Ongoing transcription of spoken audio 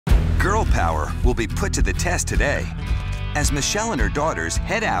girl power will be put to the test today as Michelle and her daughters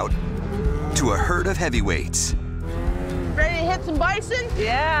head out to a herd of heavyweights. Ready to hit some bison?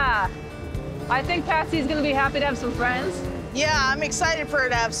 Yeah. I think Patsy's gonna be happy to have some friends. Yeah, I'm excited for her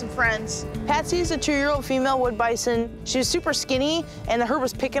to have some friends. Patsy's a 2-year-old female wood bison. She was super skinny, and the herd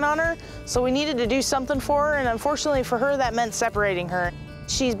was picking on her, so we needed to do something for her, and unfortunately for her, that meant separating her.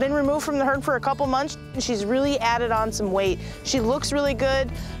 She's been removed from the herd for a couple months, and she's really added on some weight. She looks really good.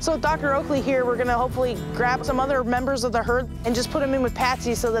 So with Dr. Oakley here, we're gonna hopefully grab some other members of the herd and just put them in with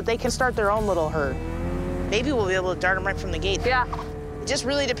Patsy so that they can start their own little herd. Maybe we'll be able to dart them right from the gate. Yeah. It just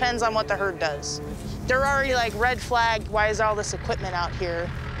really depends on what the herd does. They're already like, red flag, why is all this equipment out here?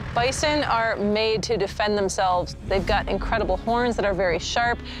 Bison are made to defend themselves. They've got incredible horns that are very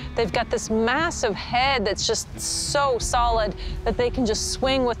sharp. They've got this massive head that's just so solid that they can just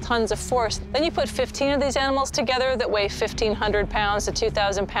swing with tons of force. Then you put 15 of these animals together that weigh 1,500 pounds to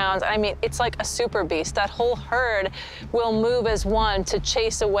 2,000 pounds. I mean, it's like a super beast. That whole herd will move as one to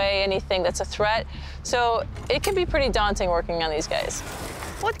chase away anything that's a threat. So it can be pretty daunting working on these guys.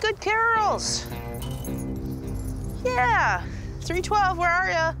 What good girls? Yeah, 312, where are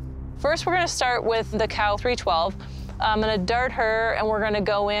ya? First, we're gonna start with the cow 312. I'm gonna dart her, and we're gonna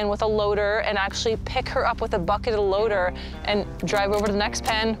go in with a loader and actually pick her up with a bucket of loader and drive over to the next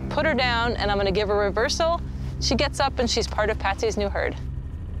pen, put her down, and I'm gonna give her a reversal. She gets up, and she's part of Patsy's new herd.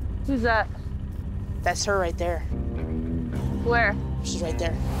 Who's that? That's her right there. Where? She's right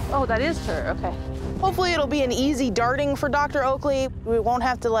there. Oh, that is her, okay. Hopefully it'll be an easy darting for Dr. Oakley. We won't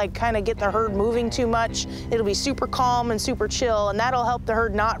have to like kind of get the herd moving too much. It'll be super calm and super chill, and that'll help the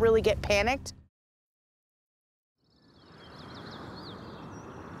herd not really get panicked.